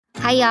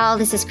Hi, y'all.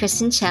 This is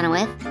Kristen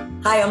Chenoweth.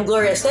 Hi, I'm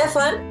Gloria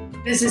Stefan.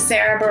 This is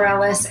Sarah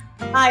Bareilles.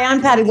 Hi,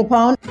 I'm Patty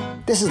Lapone.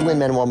 This is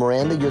Lin-Manuel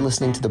Miranda. You're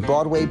listening to the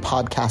Broadway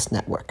Podcast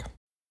Network.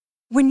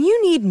 When you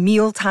need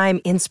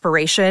mealtime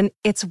inspiration,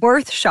 it's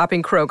worth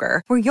shopping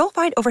Kroger, where you'll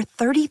find over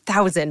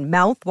 30,000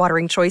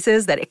 mouth-watering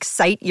choices that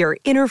excite your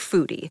inner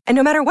foodie. And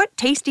no matter what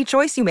tasty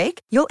choice you make,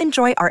 you'll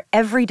enjoy our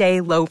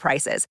everyday low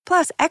prices,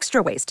 plus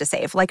extra ways to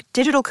save, like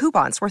digital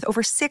coupons worth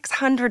over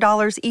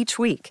 $600 each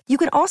week. You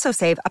can also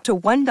save up to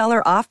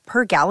 $1 off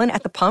per gallon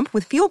at the pump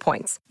with fuel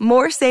points.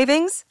 More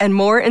savings and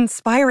more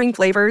inspiring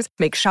flavors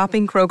make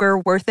shopping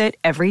Kroger worth it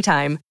every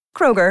time.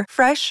 Kroger,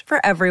 fresh for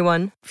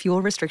everyone.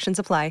 Fuel restrictions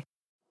apply.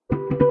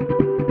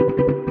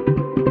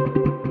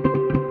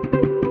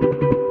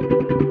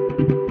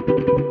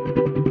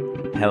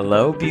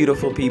 Hello,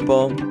 beautiful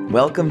people.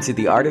 Welcome to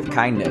The Art of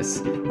Kindness,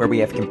 where we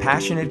have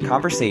compassionate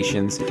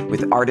conversations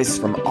with artists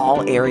from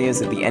all areas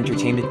of the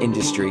entertainment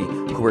industry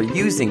who are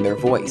using their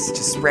voice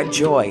to spread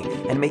joy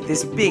and make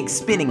this big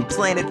spinning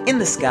planet in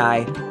the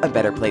sky a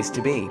better place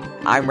to be.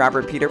 I'm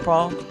Robert Peter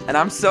Paul, and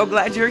I'm so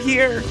glad you're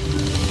here.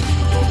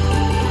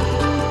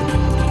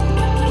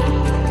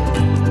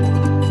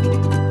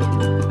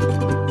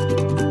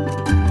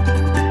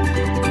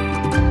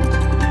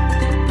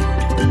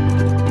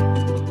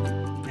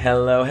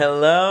 Hello,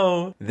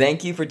 hello.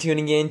 Thank you for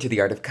tuning in to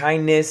The Art of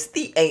Kindness,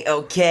 the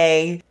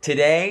AOK.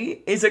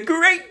 Today is a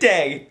great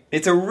day.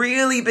 It's a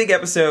really big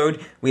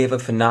episode. We have a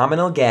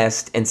phenomenal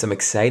guest and some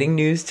exciting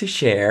news to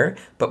share.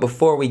 But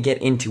before we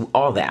get into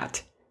all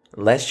that,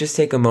 let's just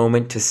take a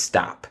moment to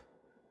stop.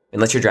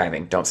 Unless you're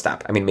driving, don't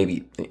stop. I mean,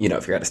 maybe,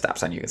 if you're at a stop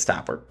sign, you can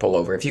stop or pull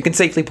over. If you can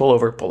safely pull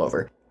over, pull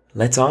over.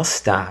 Let's all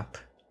stop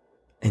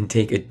and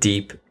take a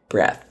deep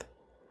breath.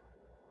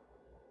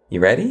 You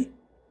ready?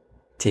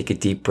 Take a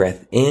deep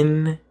breath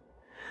in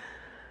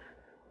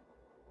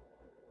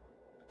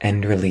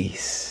and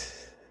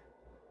release.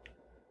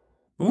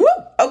 Woo!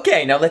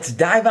 Okay, now let's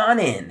dive on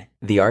in.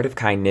 The Art of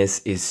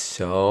Kindness is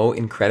so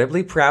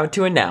incredibly proud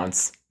to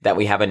announce that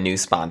we have a new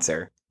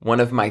sponsor. One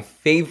of my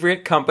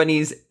favorite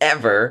companies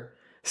ever,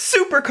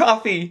 Super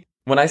Coffee.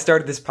 When I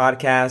started this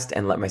podcast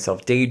and let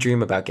myself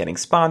daydream about getting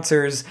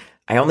sponsors,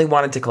 I only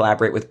wanted to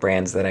collaborate with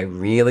brands that I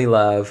really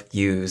love,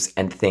 use,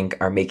 and think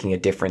are making a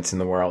difference in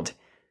the world.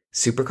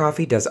 Super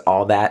Coffee does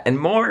all that and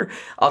more.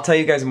 I'll tell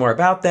you guys more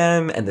about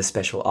them and the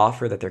special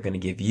offer that they're going to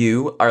give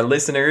you, our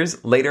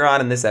listeners, later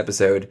on in this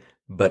episode.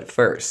 But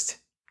first,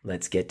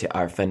 let's get to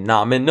our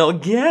phenomenal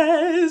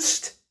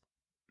guest.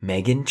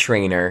 Meghan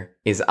Trainor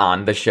is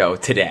on the show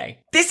today.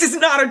 This is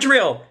not a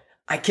drill.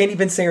 I can't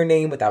even say her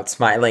name without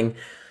smiling.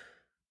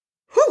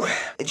 Whew.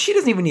 She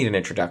doesn't even need an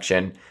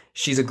introduction.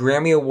 She's a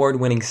Grammy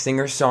Award-winning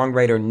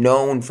singer-songwriter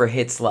known for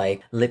hits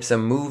like Lips A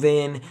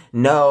Movin',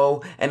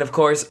 No, and of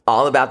course,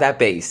 all about that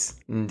bass.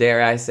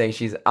 Dare I say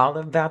she's all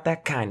about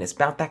that kindness,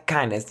 Yeah,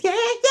 yeah,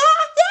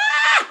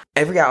 yeah!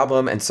 Every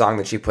album and song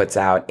that she puts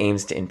out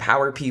aims to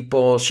empower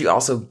people. She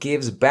also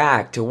gives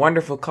back to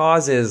wonderful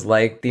causes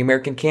like the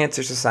American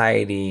Cancer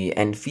Society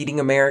and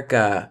Feeding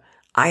America.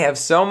 I have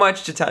so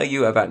much to tell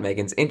you about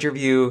Meghan's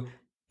interview,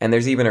 and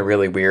there's even a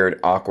really weird,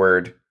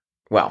 awkward...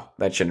 Well,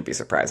 that shouldn't be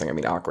surprising. I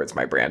mean, awkward's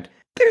my brand.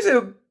 There's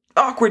a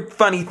awkward,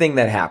 funny thing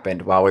that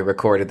happened while we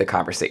recorded the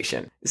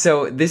conversation.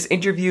 So this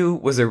interview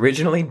was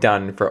originally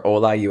done for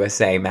Hola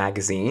USA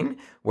magazine,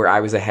 where I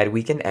was a head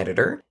weekend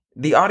editor.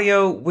 The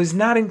audio was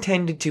not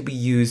intended to be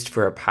used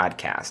for a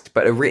podcast,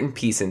 but a written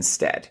piece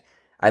instead.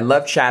 I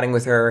love chatting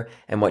with her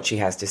and what she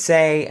has to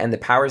say, and the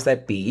powers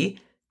that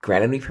be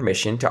granted me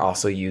permission to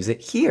also use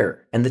it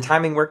here. And the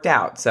timing worked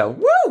out, so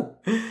woo!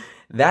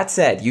 That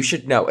said, you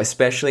should know,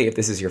 especially if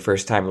this is your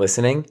first time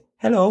listening,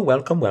 hello,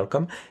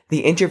 welcome.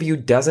 The interview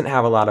doesn't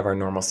have a lot of our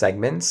normal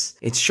segments.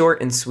 It's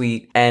short and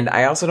sweet, and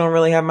I also don't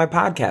really have my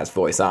podcast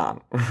voice on.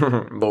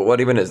 But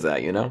what even is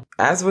that,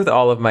 As with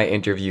all of my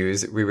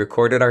interviews, we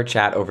recorded our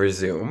chat over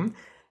Zoom,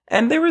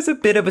 and there was a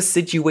bit of a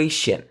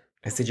situation.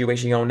 A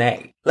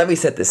situation-o-nay. Let me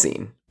set the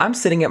scene. I'm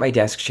sitting at my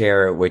desk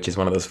chair, which is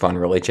one of those fun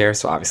rolly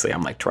chairs, so obviously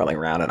I'm twirling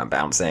around and I'm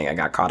bouncing. I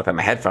got caught up in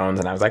my headphones,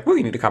 and I was like,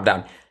 you need to calm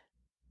down.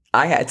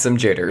 I had some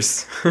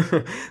jitters,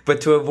 but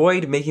to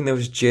avoid making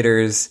those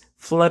jitters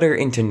flutter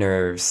into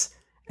nerves,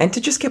 and to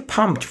just get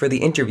pumped for the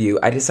interview,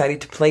 I decided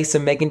to play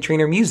some Meghan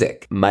Trainor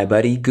music. My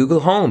buddy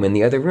Google Home in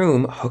the other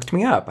room hooked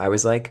me up. I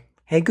was like,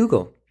 hey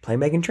Google, play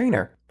Meghan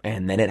Trainor.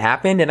 And then it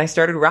happened and I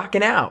started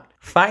rocking out.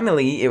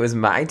 Finally, it was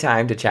my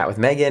time to chat with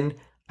Meghan.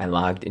 I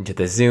logged into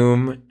the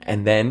Zoom,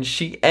 and then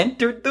she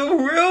entered the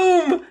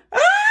room!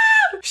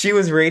 She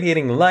was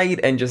radiating light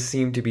and just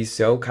seemed to be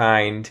so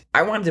kind.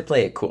 I wanted to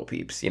play it cool,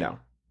 peeps,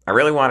 I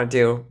really wanted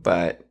to,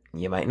 but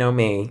you might know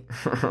me.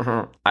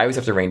 I always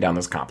have to rain down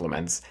those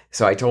compliments.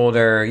 So I told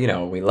her,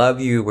 we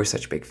love you. We're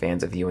such big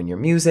fans of you and your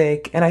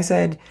music. And I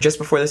said, just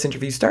before this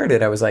interview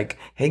started, I was like,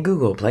 hey,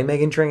 Google, play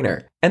Meghan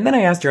Trainor. And then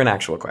I asked her an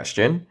actual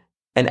question.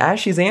 And as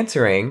she's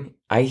answering,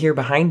 I hear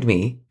behind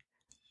me,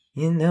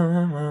 I'm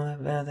all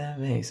about that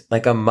bass.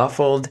 Like a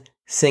muffled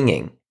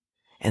singing.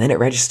 And then it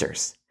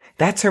registers.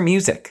 That's her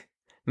music.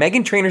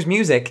 Meghan Trainor's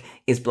music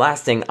is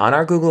blasting on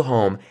our Google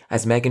Home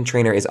as Meghan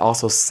Trainor is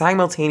also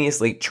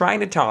simultaneously trying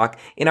to talk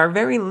in our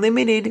very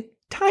limited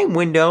time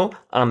window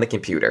on the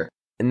computer.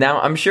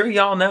 Now, I'm sure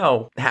y'all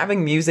know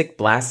having music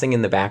blasting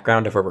in the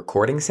background of a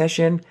recording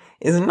session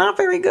is not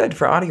very good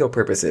for audio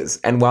purposes.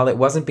 And while it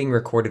wasn't being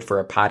recorded for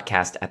a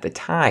podcast at the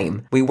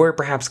time, we were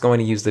perhaps going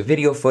to use the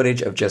video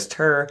footage of just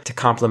her to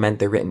complement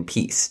the written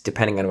piece,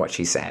 depending on what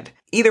she said.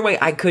 Either way,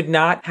 I could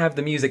not have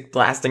the music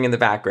blasting in the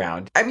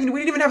background. I mean, we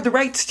didn't even have the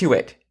rights to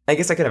it. I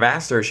guess I could have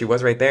asked her. She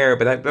was right there,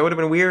 but that would have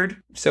been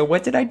weird. So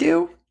what did I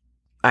do?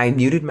 I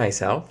muted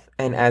myself,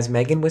 and as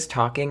Meghan was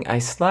talking, I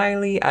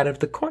slyly, out of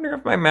the corner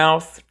of my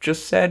mouth,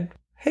 just said,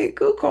 "Hey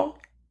Google,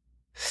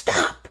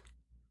 stop."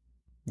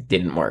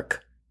 Didn't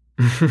work.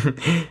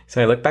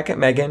 So I look back at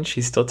Meghan,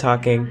 she's still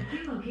talking.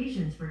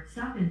 Locations for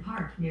stop and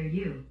park near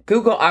you.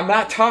 Google, I'm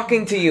not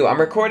talking to you, I'm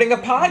recording a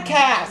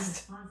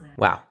podcast!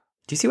 Wow,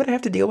 do you see what I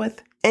have to deal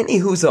with? Any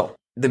hoozle.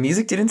 The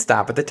music didn't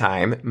stop at the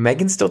time,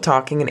 Meghan's still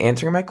talking and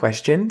answering my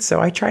question, so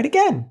I tried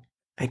again.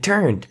 I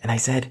turned and I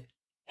said,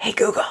 "Hey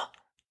Google,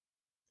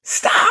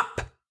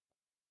 stop!"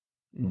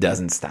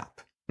 Doesn't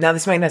stop. Now,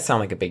 this might not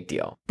sound like a big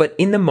deal, but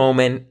in the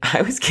moment,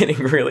 I was getting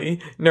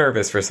really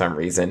nervous for some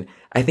reason.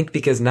 I think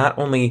because not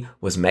only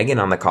was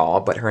Meghan on the call,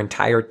 but her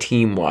entire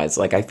team was.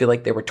 Like, I feel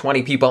like there were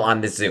 20 people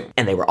on this Zoom,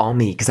 and they were all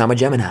me because I'm a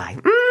Gemini.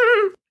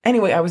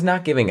 Anyway, I was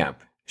not giving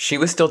up. She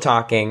was still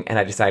talking, and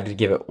I decided to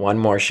give it one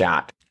more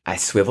shot. I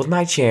swiveled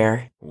my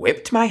chair,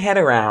 whipped my head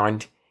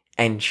around,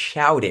 and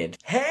shouted,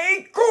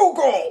 "Hey,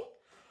 Google,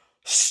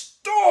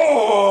 stop!"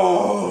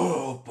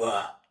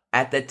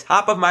 At the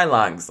top of my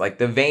lungs, like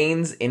the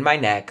veins in my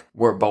neck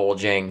were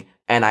bulging,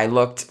 and I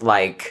looked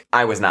like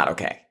I was not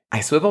okay.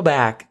 I swivel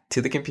back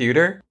to the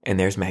computer, and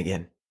there's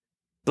Meghan,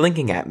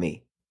 blinking at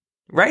me.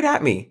 Right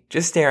at me,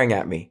 just staring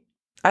at me.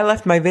 I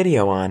left my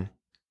video on.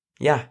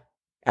 Yeah,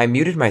 I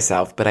muted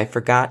myself, but I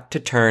forgot to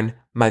turn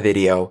my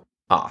video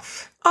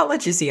off. I'll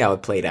let you see how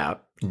it played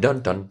out.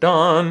 Dun dun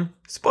dun!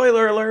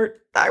 Spoiler alert!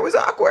 I was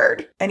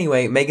awkward!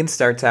 Anyway, Meghan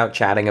starts out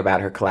chatting about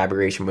her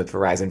collaboration with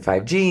Verizon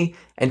 5G,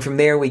 and from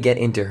there we get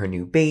into her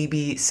new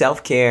baby,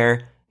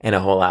 self-care, and a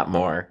whole lot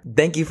more.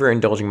 Thank you for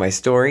indulging my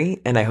story,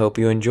 and I hope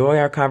you enjoy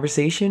our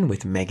conversation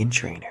with Meghan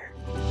Trainor.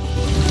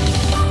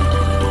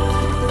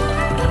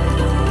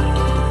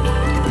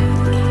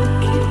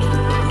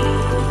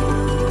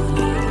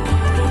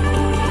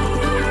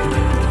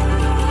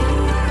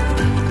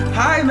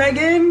 Hi,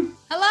 Meghan!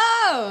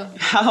 Hello!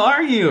 How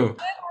are you?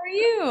 How are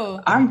you?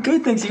 I'm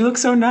good, thanks. You look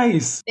so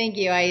nice. Thank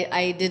you.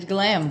 I did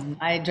glam.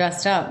 I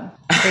dressed up.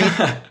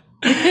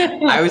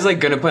 I was like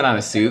gonna put on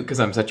a suit because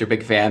I'm such a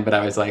big fan, but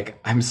I was like,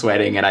 I'm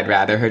sweating and I'd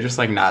rather her just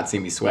like not see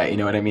me sweat. You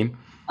know what I mean?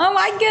 Oh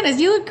my goodness,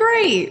 you look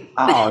great.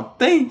 Oh,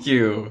 thank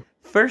you.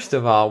 First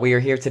of all, we are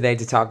here today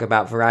to talk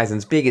about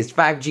Verizon's biggest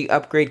 5G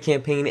upgrade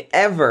campaign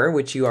ever,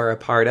 which you are a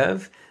part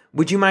of.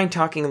 Would you mind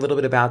talking a little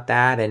bit about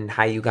that and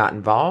how you got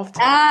involved?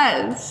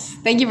 Yes.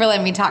 Thank you for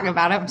letting me talk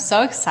about it. I'm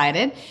so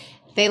excited.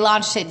 They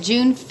launched it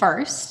June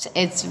 1st.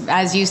 It's,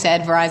 as you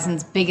said,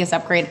 Verizon's biggest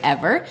upgrade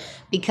ever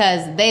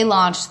because they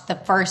launched the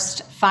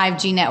first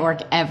 5G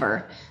network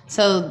ever.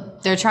 So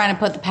they're trying to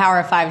put the power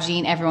of 5G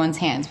in everyone's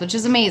hands, which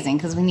is amazing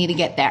because we need to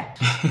get there.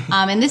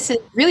 And this is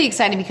really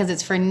exciting because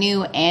it's for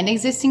new and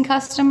existing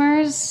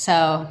customers.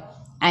 So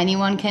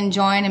anyone can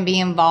join and be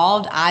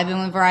involved. I've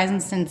been with Verizon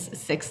since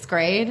 6th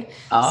grade.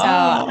 Oh. So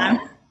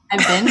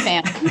I've been a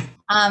fan.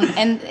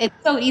 And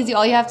it's so easy.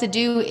 All you have to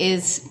do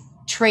is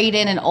trade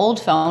in an old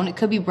phone. It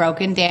could be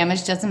broken,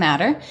 damaged, doesn't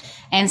matter.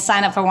 And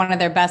sign up for one of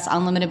their best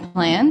unlimited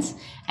plans.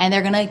 And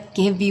they're going to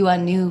give you a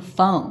new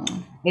phone.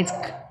 It's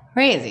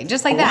crazy.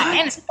 Just like that.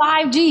 And it's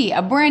 5G,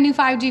 a brand new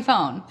 5G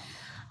phone.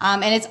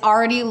 And it's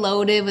already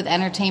loaded with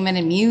entertainment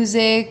and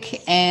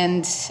music.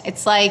 And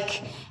it's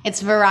like,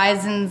 it's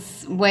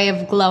Verizon's way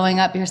of glowing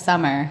up your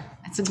summer.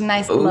 It's a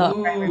nice glow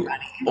for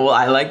everybody. Well,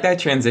 I like that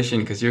transition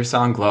because your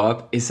song Glow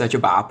Up is such a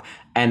bop.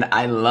 And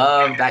I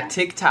love that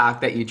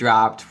TikTok that you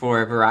dropped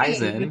for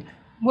Verizon.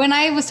 When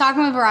I was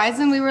talking with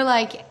Verizon, we were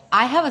like,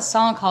 I have a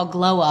song called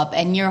Glow Up,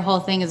 and your whole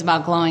thing is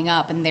about glowing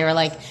up. And they were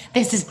like,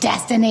 this is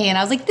destiny. And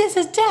I was like, this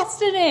is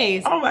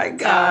destiny. Oh, my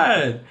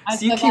God.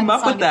 So you came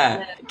up with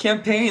that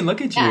campaign.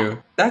 Look at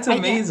you. That's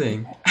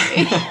amazing.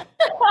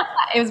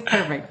 It was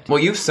perfect. Well,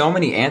 you have so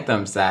many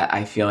anthems that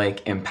I feel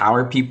like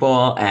empower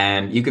people,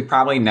 and you could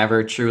probably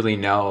never truly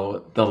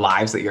know the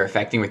lives that you're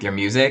affecting with your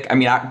music. I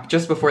mean,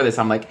 just before this,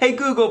 I'm like, hey,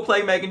 Google,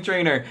 play Meghan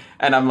Trainor.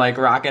 And I'm like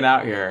rocking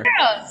out here.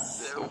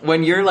 Yes.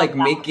 When you're like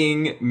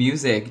making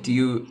music, do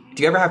you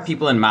ever have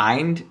people in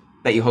mind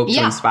that you hope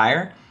to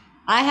inspire?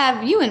 I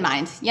have you in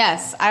mind.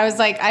 Yes. I was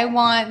like,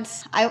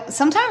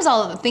 sometimes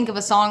I'll think of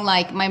a song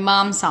like my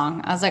mom's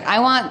song. I was like, I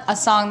want a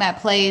song that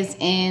plays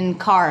in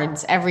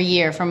cards every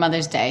year for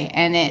Mother's Day.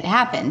 And it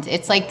happened.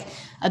 It's like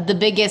the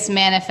biggest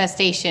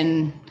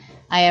manifestation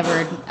I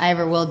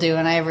ever will do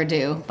and I ever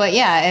do. But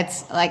yeah,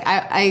 it's like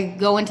I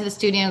go into the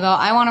studio and go,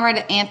 I want to write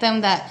an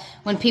anthem that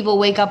when people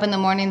wake up in the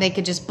morning, they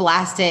could just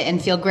blast it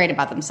and feel great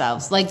about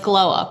themselves, like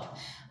Glow Up.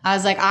 I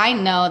was like, I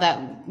know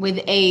that with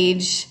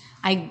age,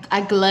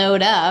 I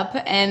glowed up,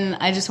 and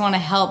I just want to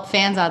help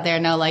fans out there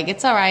know, like,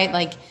 it's all right.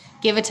 Like,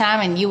 give it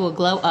time and you will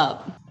glow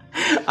up.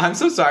 I'm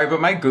so sorry,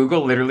 but my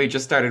Google literally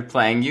just started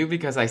playing you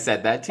because I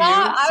said that to you.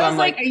 I So was I'm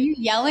like, are you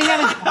yelling at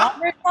a dog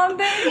or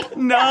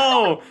something?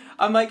 no.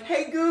 I'm like,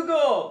 hey,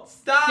 Google,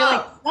 stop. You're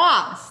like,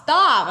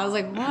 stop. I was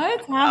like,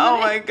 what's happening? Oh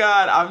my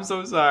God, I'm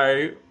so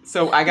sorry.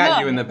 So I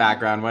got you in the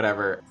background,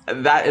 whatever.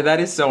 That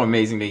is so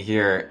amazing to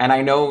hear. And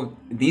I know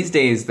these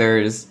days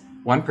there's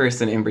one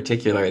person in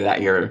particular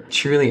that you're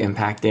truly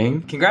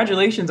impacting.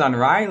 Congratulations on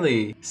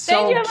Riley.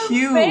 So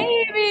cute.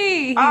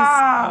 Baby.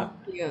 Ah.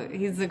 He's so cute.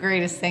 He's the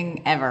greatest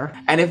thing ever.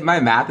 And if my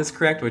math is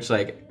correct, which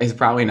like is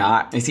probably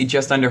not, is he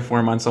just under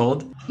 4 months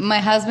old? My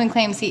husband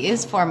claims he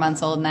is 4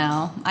 months old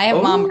now. I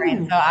have mom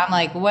brain, so I'm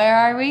like, where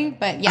are we?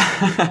 But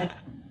yeah,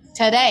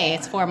 today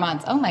it's 4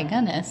 months. Oh my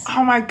goodness.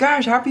 Oh my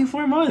gosh, happy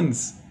 4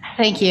 months.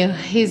 Thank you.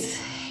 He's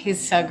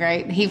so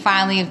great. He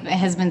finally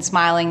has been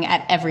smiling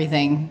at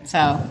everything,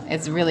 so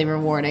it's really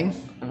rewarding.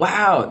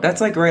 Wow,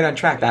 that's like right on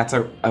track. That's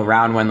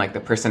around when like the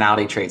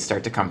personality traits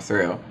start to come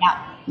through.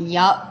 Yeah.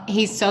 Yup.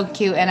 He's so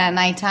cute. And at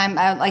nighttime,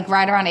 like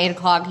right around 8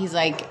 o'clock, he's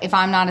like, if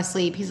I'm not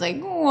asleep, he's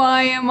like,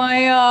 why am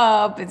I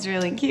up? It's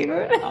really cute.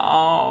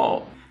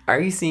 Oh. Are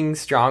you seeing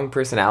strong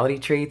personality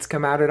traits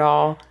come out at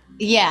all?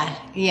 Yeah.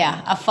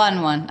 A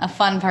fun one. A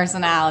fun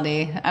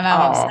personality. And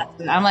I'm obsessed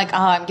with it. I'm like,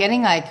 I'm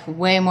getting like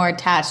way more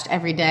attached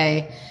every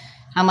day.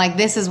 I'm like,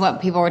 this is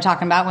what people were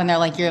talking about when they're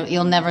like,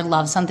 you'll never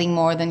love something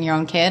more than your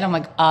own kid. I'm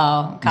like,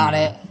 oh, got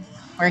it.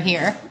 We're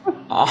here.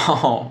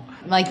 Oh.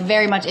 Like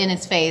very much in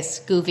his face,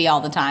 goofy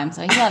all the time.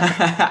 So he loves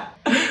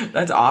it.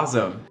 That's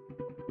awesome.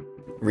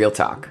 Real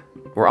talk.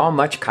 We're all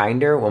much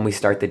kinder when we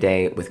start the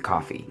day with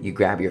coffee. You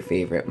grab your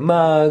favorite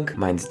mug,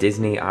 mine's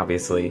Disney,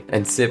 obviously,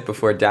 and sip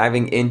before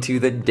diving into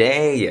the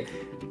day.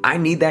 I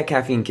need that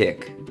caffeine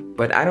kick,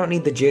 but I don't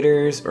need the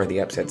jitters or the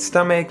upset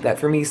stomach that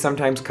for me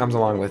sometimes comes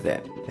along with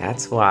it.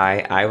 That's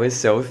why I was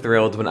so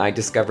thrilled when I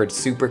discovered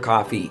Super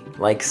Coffee.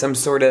 Like some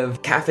sort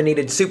of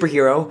caffeinated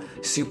superhero,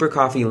 Super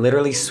Coffee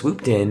literally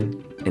swooped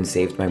in and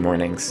saved my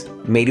mornings.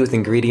 Made with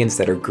ingredients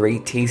that are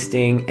great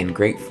tasting and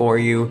great for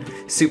you,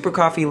 Super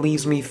Coffee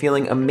leaves me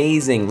feeling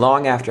amazing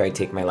long after I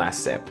take my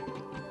last sip.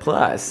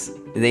 Plus,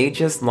 they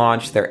just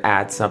launched their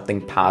Add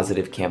Something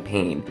Positive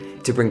campaign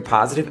to bring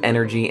positive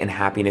energy and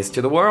happiness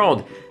to the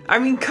world. I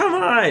mean, come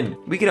on!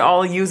 We could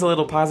all use a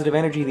little positive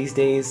energy these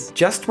days.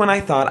 Just when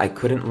I thought I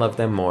couldn't love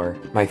them more,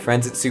 my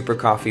friends at Super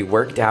Coffee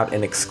worked out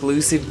an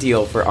exclusive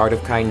deal for Art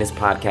of Kindness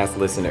podcast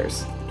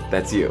listeners.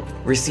 That's you.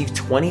 Receive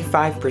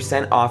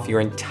 25% off your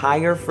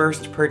entire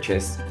first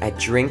purchase at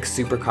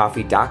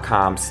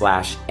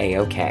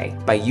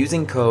drinksupercoffee.com/AOK by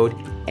using code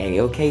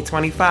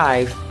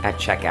AOK25 at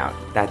checkout.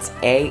 That's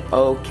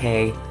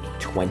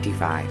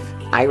AOK25.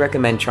 I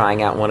recommend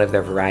trying out one of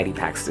their variety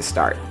packs to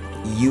start.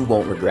 You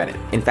won't regret it.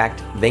 In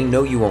fact, they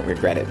know you won't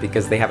regret it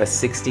because they have a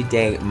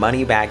 60-day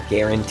money-back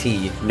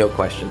guarantee, no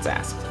questions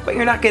asked. But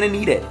you're not gonna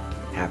need it.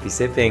 Happy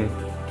sipping.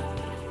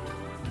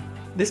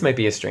 This might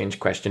be a strange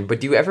question, but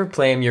do you ever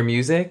play him your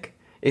music?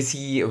 Is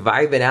he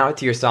vibing out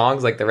to your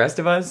songs like the rest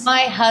of us?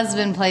 My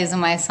husband plays in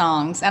my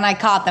songs, and I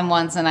caught them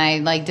once, and I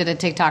like did a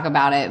TikTok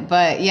about it.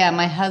 But yeah,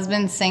 my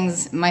husband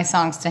sings my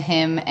songs to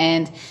him,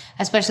 and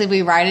especially if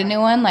we write a new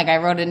one. Like I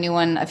wrote a new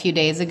one a few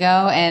days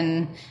ago,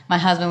 and my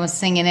husband was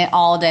singing it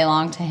all day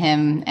long to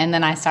him, and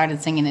then I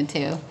started singing it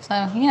too.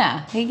 So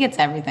yeah, he gets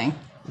everything.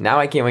 Now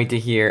I can't wait to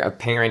hear a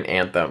parent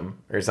anthem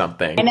or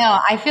something. I know.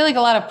 I feel like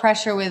a lot of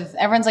pressure with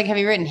everyone's like, have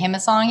you written him a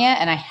song yet?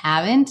 And I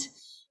haven't.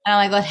 And I'm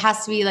like, well, it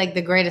has to be like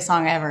the greatest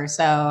song ever.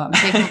 So I'm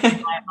taking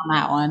time on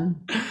that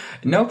one.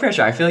 No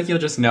pressure. I feel like you'll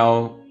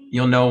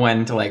know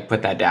when to like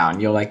put that down.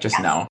 You'll like just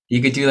know.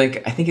 You could do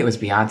like, I think it was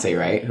Beyonce,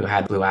 right? Who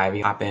had Blue Ivy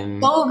hop in.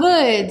 So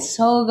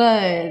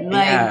good.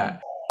 Like, yeah.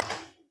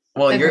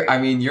 Well,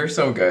 you're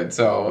so good,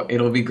 so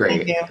it'll be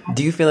great. Thank you.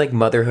 Do you feel like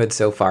motherhood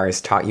so far has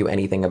taught you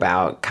anything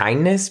about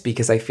kindness?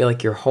 Because I feel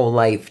like your whole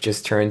life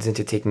just turns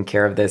into taking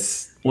care of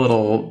this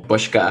little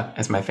bushka,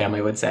 as my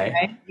family would say.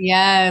 Right?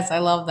 Yes, I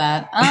love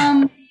that.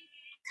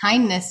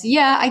 Kindness.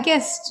 Yeah, I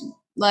guess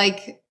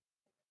like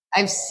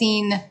I've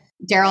seen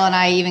Daryl and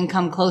I even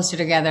come closer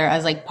together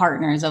as like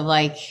partners of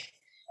like,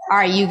 all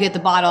right, you get the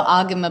bottle,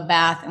 I'll give him a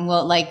bath, and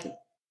we'll like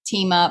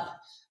team up.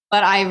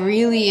 But I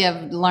really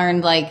have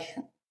learned like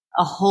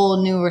a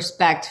whole new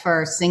respect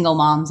for single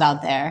moms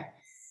out there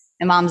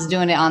and moms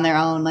doing it on their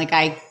own. Like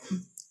I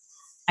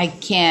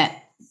can't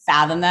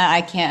fathom that. I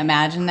can't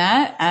imagine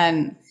that.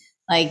 And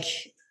like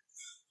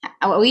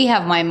we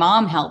have my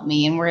mom help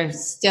me, and we're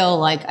still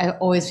like, I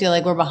always feel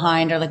like we're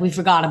behind, or like we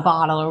forgot a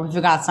bottle or we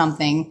forgot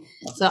something.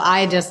 So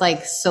I just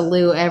like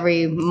salute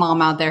every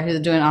mom out there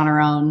who's doing it on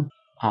her own.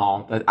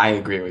 Oh, I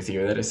agree with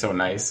you. That is so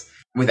nice.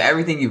 With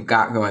everything you've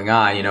got going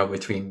on,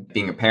 between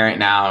being a parent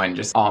now and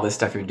just all this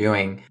stuff you're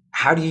doing,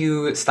 how do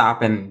you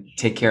stop and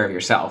take care of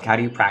yourself? How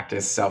do you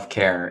practice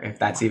self-care, if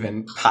that's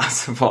even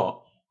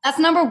possible? That's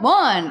number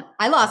one.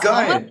 I lost so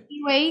Good. much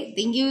weight.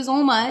 Thank you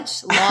so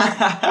much. Lost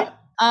it.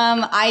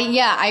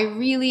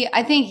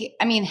 I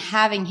think,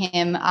 having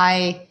him,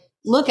 I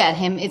look at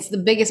him, it's the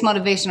biggest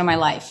motivation of my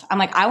life. I'm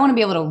like, I want to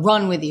be able to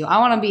run with you. I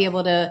want to be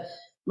able to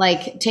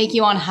like take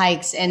you on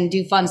hikes and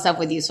do fun stuff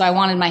with you. So I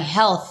wanted my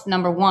health,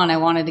 number one, I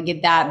wanted to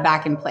get that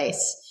back in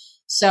place.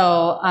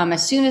 So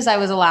as soon as I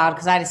was allowed,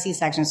 because I had a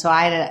C-section, so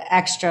I had an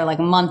extra like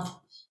a month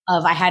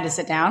of I had to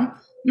sit down.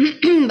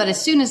 But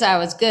as soon as I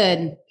was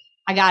good,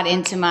 I got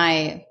into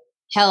my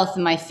health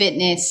and my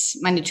fitness,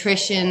 my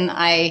nutrition.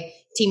 I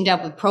teamed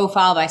up with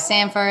Profile by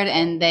Sanford,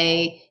 and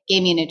they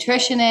gave me a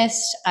nutritionist.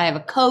 I have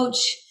a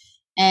coach,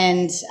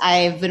 and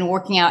I've been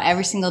working out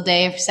every single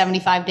day for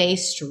 75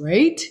 days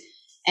straight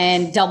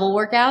and double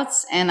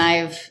workouts. And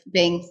I've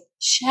been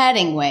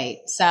shedding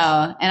weight. So,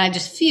 and I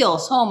just feel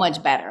so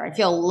much better. I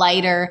feel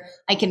lighter.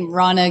 I can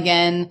run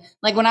again.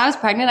 Like when I was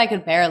pregnant, I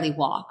could barely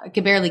walk. I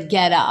could barely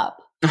get up.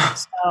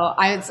 So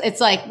it's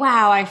like,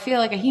 wow, I feel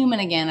like a human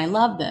again. I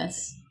love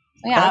this.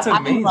 So yeah, That's I've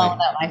been amazing. blowing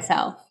up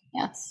myself.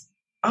 Yes.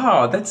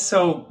 Oh,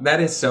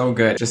 that is so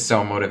good. Just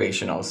so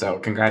motivational. So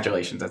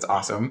congratulations. That's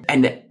awesome.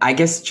 And I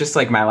guess just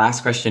like my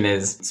last question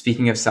is,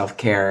 speaking of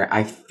self-care,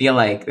 I feel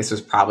like this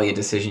was probably a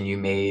decision you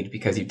made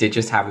because you did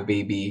just have a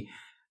baby.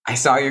 I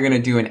saw you're going to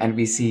do an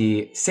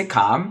NBC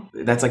sitcom.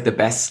 That's like the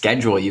best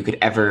schedule you could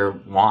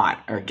ever want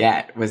or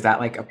get. Was that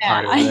like a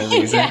part of the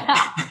reason?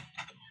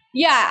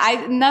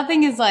 Yeah,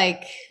 nothing is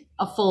like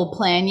a full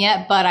plan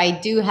yet, but I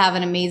do have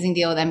an amazing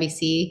deal with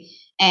NBC.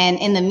 And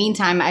in the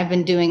meantime, I've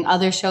been doing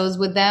other shows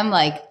with them,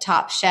 like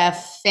Top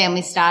Chef,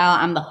 Family Style.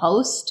 I'm the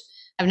host.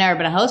 I've never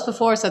been a host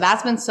before, so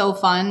that's been so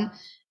fun.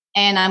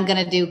 And I'm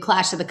going to do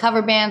Clash of the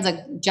Cover Bands,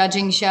 a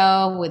judging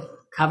show with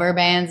cover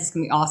bands. It's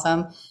going to be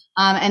awesome.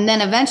 And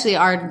then eventually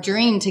our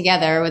dream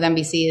together with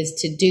NBC is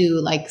to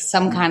do like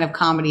some kind of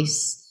comedy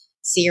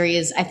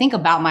series, I think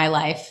about my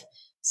life.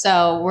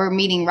 So we're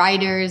meeting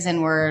writers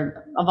and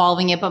we're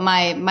evolving it. But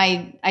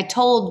I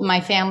told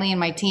my family and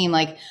my team,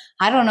 like,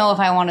 I don't know if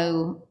I want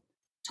to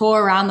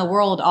tour around the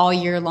world all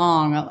year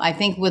long. I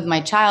think with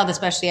my child,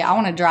 especially, I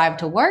want to drive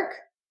to work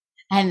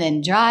and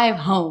then drive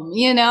home,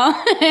 and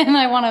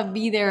I want to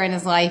be there in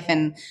his life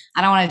and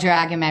I don't want to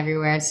drag him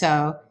everywhere.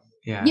 So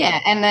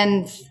yeah. And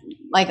then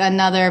like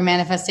another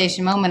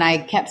manifestation moment, I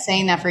kept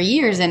saying that for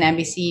years, and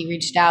NBC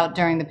reached out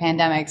during the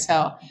pandemic.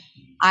 So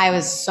I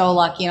was so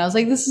lucky, and I was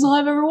like, this is all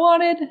I've ever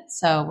wanted.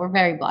 So we're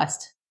very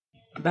blessed.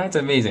 That's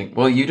amazing.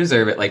 Well, you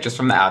deserve it. Like just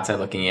from the outside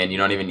looking in, you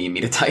don't even need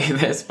me to tell you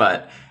this,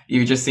 but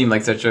you just seem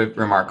like such a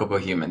remarkable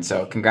human.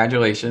 So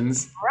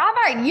congratulations.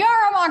 Robert, you're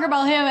a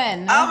remarkable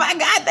human. Oh my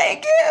God,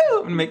 thank you.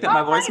 I'm gonna make that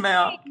my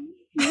voicemail.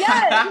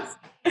 Yes.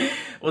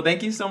 Well,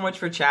 thank you so much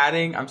for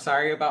chatting. I'm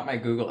sorry about my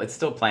Google. It's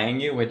still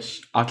playing you,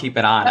 which I'll keep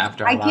it on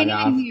after I log can't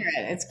off. even hear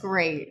it. It's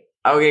great.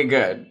 Okay,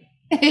 good.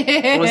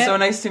 It was so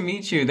nice to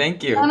meet you.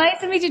 Thank you. So nice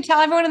to meet you. Tell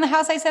everyone in the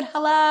house I said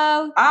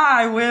hello.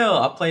 I will.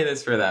 I'll play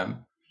this for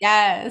them.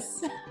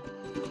 Yes.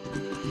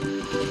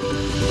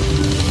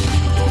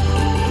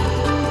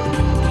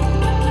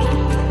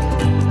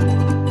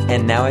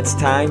 And now it's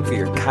time for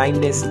your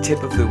kindness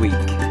tip of the week.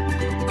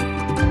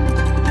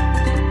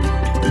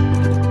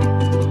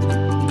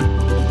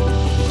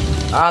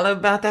 All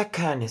about that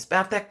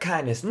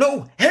kindness.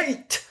 No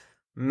hate!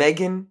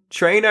 Meghan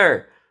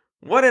Trainor.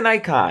 What an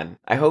icon.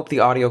 I hope the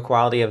audio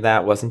quality of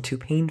that wasn't too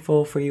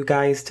painful for you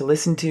guys to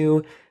listen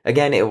to.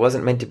 Again, it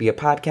wasn't meant to be a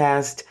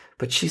podcast,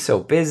 but she's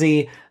so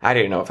busy. I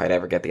didn't know if I'd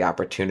ever get the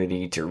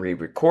opportunity to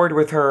re-record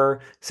with her,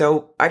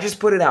 so I just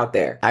put it out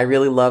there. I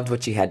really loved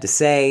what she had to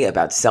say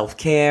about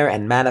self-care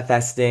and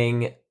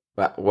manifesting.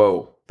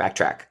 Whoa,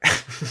 backtrack.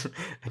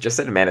 I just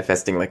said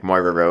manifesting like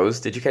Moira Rose.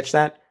 Did you catch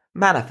that?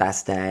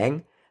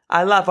 Manifesting.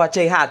 I love what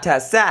she had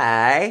to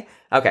say.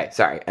 Okay,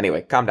 sorry.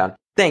 Anyway, calm down.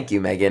 Thank you,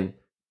 Meghan.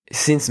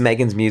 Since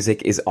Meghan's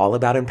music is all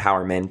about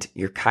empowerment,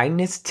 your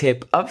kindness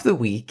tip of the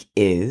week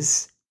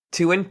is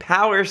to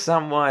empower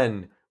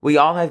someone. We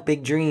all have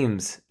big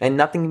dreams, and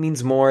nothing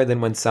means more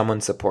than when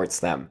someone supports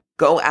them.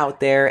 Go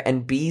out there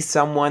and be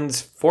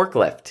someone's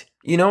forklift.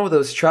 You know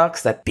those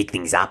trucks that pick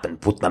things up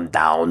and put them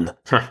down?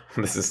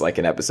 This is like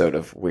an episode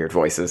of Weird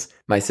Voices.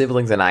 My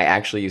siblings and I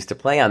actually used to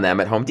play on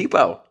them at Home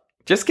Depot.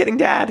 Just kidding,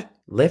 Dad.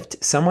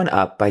 Lift someone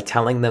up by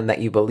telling them that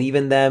you believe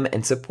in them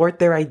and support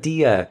their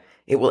idea.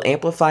 It will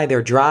amplify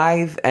their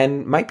drive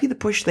and might be the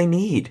push they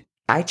need.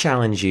 I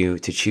challenge you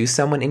to choose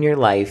someone in your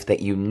life that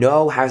you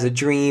know has a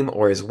dream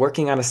or is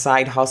working on a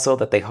side hustle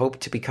that they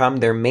hope to become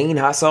their main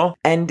hustle,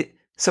 and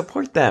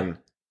support them.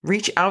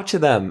 Reach out to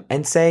them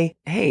and say,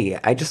 hey,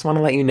 I just want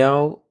to let you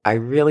know I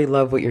really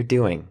love what you're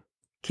doing.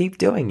 Keep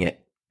doing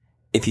it.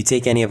 If you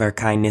take any of our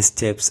kindness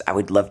tips, I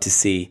would love to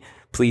see.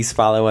 Please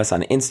follow us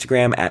on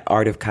Instagram at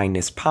Art of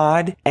Kindness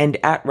Pod and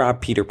at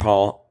Rob Peter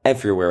Paul.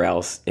 Everywhere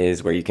else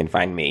is where you can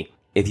find me.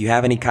 If you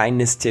have any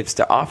kindness tips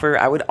to offer,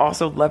 I would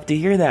also love to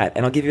hear that,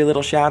 and I'll give you a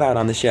little shout out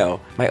on the show.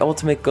 My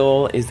ultimate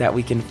goal is that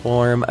we can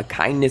form a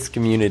kindness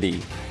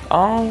community.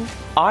 Oh,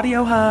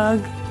 audio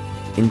hug.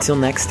 Until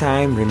next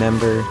time,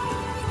 remember,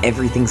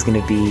 everything's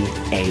gonna be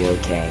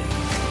A-okay.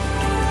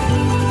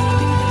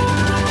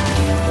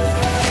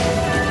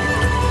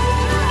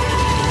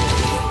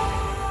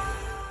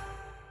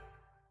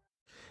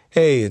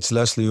 Hey, it's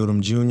Leslie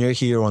Odom Jr.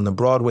 here on the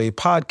Broadway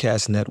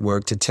Podcast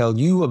Network to tell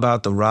you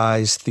about the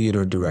Rise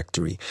Theater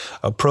Directory,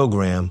 a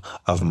program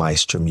of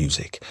Maestro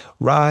Music.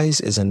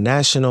 Rise is a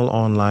national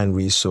online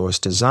resource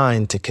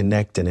designed to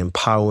connect and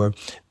empower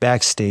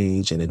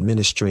backstage and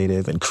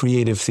administrative and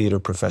creative theater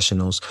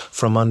professionals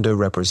from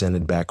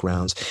underrepresented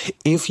backgrounds.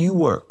 If you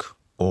work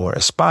or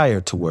aspire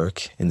to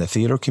work in the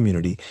theater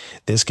community,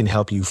 this can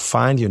help you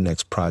find your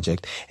next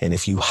project. And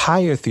if you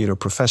hire theater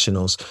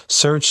professionals,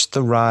 search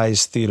the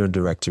Rise Theater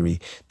Directory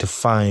to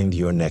find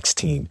your next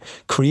team.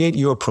 Create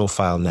your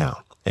profile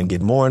now and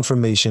get more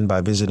information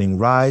by visiting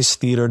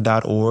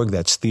risetheater.org.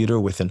 That's theater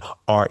with an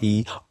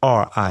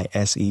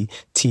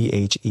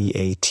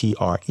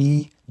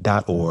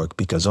RERISETHEATRE.org,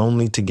 because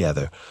only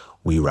together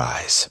we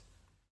rise.